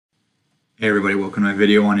Hey everybody, welcome to my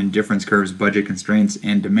video on indifference curves, budget constraints,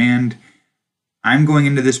 and demand. I'm going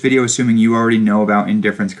into this video assuming you already know about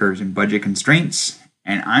indifference curves and budget constraints,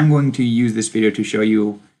 and I'm going to use this video to show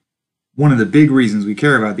you one of the big reasons we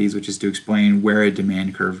care about these, which is to explain where a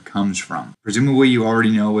demand curve comes from. Presumably you already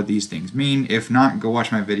know what these things mean. If not, go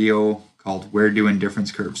watch my video called Where Do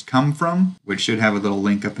Indifference Curves Come From, which should have a little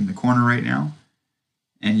link up in the corner right now.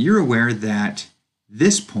 And you're aware that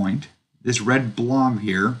this point, this red blob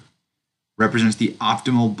here, represents the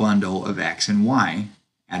optimal bundle of X and Y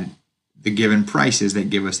at the given prices that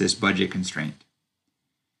give us this budget constraint.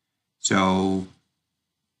 So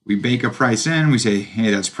we bake a price in, we say, hey,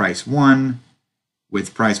 that's price 1.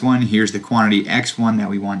 With price 1, here's the quantity X1 that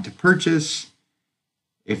we want to purchase.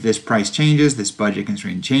 If this price changes, this budget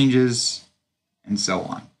constraint changes, and so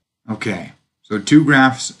on. Okay, so two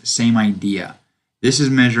graphs, same idea. This is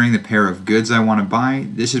measuring the pair of goods I want to buy.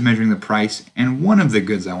 This is measuring the price and one of the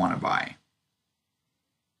goods I want to buy.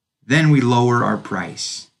 Then we lower our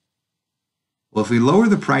price. Well, if we lower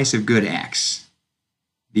the price of good X,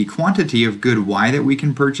 the quantity of good Y that we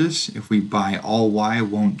can purchase if we buy all Y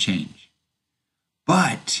won't change.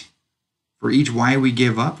 But for each Y we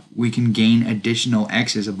give up, we can gain additional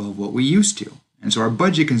X's above what we used to. And so our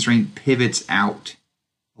budget constraint pivots out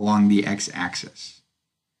along the X-axis,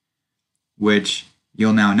 which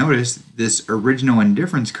you'll now notice this original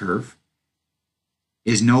indifference curve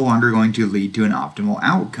is no longer going to lead to an optimal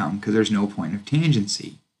outcome because there's no point of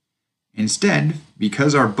tangency. Instead,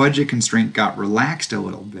 because our budget constraint got relaxed a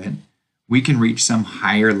little bit, we can reach some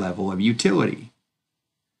higher level of utility.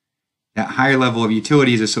 That higher level of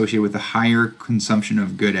utility is associated with a higher consumption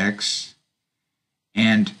of good X.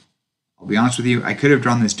 And I'll be honest with you, I could have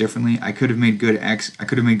drawn this differently. I could have made good X, I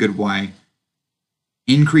could have made good Y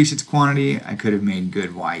increase its quantity. I could have made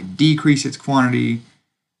good Y decrease its quantity.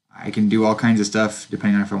 I can do all kinds of stuff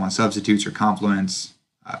depending on if I want substitutes or complements.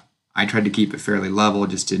 I tried to keep it fairly level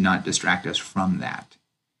just to not distract us from that.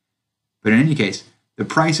 But in any case, the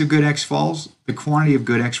price of good X falls, the quantity of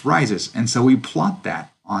good X rises, and so we plot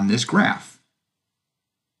that on this graph.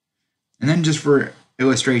 And then just for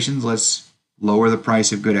illustrations, let's lower the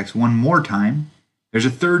price of good X one more time. There's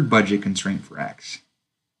a third budget constraint for X.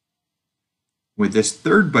 With this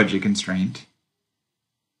third budget constraint,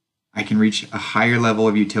 I can reach a higher level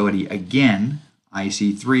of utility again. I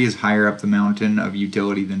see 3 is higher up the mountain of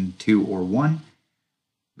utility than 2 or 1,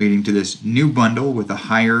 leading to this new bundle with a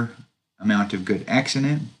higher amount of good X in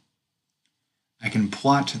it. I can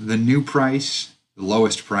plot the new price, the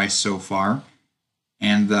lowest price so far,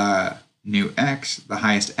 and the new X, the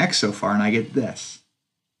highest X so far, and I get this.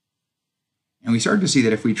 And we start to see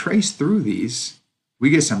that if we trace through these, we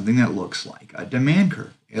get something that looks like a demand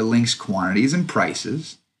curve. It links quantities and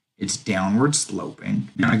prices. It's downward sloping.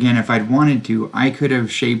 Now again, if I'd wanted to, I could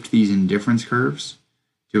have shaped these indifference curves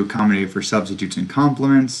to accommodate for substitutes and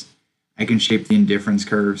complements. I can shape the indifference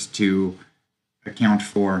curves to account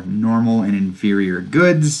for normal and inferior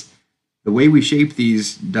goods. The way we shape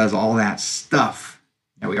these does all that stuff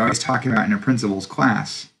that we always talk about in a principles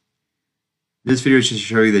class. This video is just to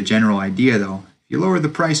show you the general idea though. If you lower the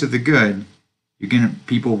price of the good,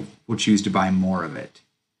 people will choose to buy more of it.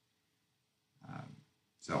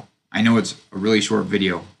 So I know it's a really short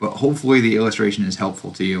video, but hopefully the illustration is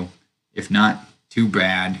helpful to you. If not, too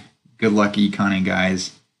bad. Good luck econing,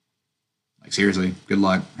 guys. Like seriously, good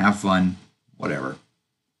luck, have fun, whatever.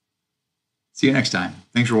 See you next time.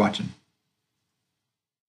 Thanks for watching.